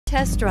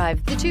test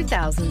drive the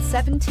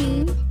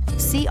 2017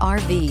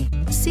 CR-V.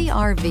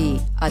 CR-V,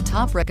 a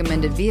top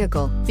recommended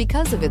vehicle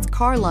because of its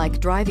car-like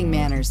driving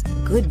manners,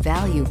 good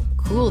value,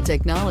 cool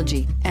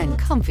technology, and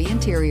comfy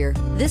interior.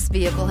 This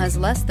vehicle has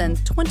less than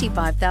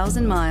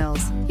 25,000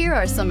 miles. Here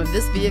are some of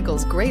this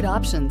vehicle's great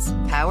options: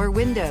 power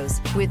windows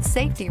with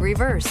safety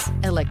reverse,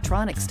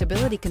 electronic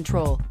stability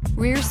control,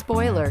 rear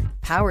spoiler,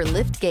 power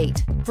lift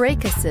gate,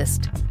 brake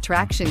assist,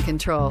 traction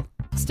control,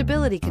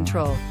 stability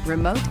control,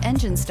 remote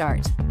engine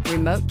start,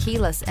 remote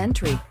keyless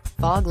entry,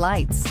 fog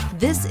lights.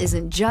 This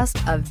isn't just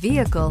a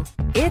vehicle,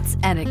 it's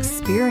an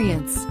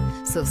experience.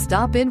 So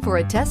stop in for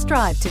a test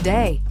drive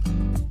today.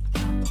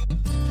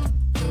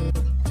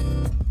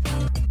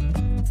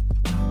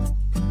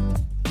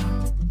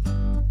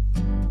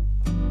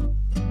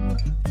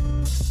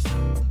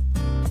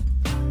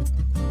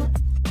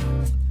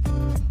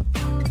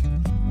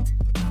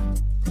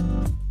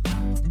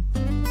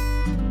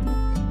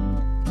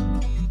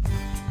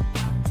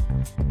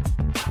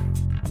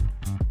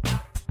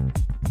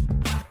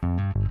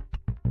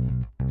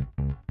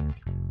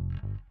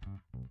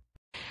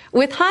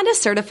 With Honda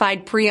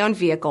certified pre-owned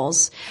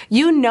vehicles,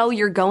 you know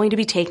you're going to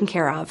be taken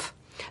care of.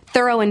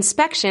 Thorough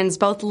inspections,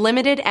 both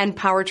limited and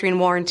powertrain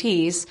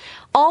warranties,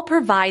 all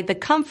provide the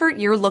comfort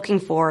you're looking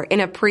for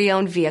in a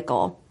pre-owned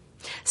vehicle.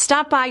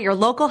 Stop by your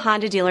local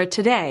Honda dealer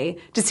today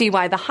to see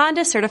why the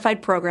Honda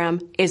certified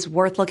program is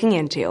worth looking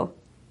into.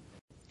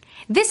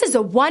 This is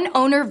a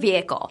one-owner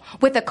vehicle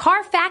with a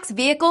Carfax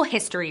Vehicle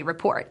History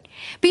Report.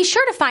 Be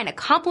sure to find a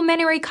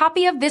complimentary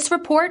copy of this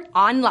report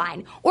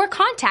online or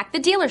contact the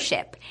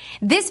dealership.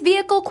 This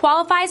vehicle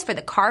qualifies for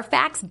the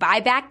Carfax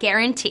Buyback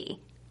Guarantee.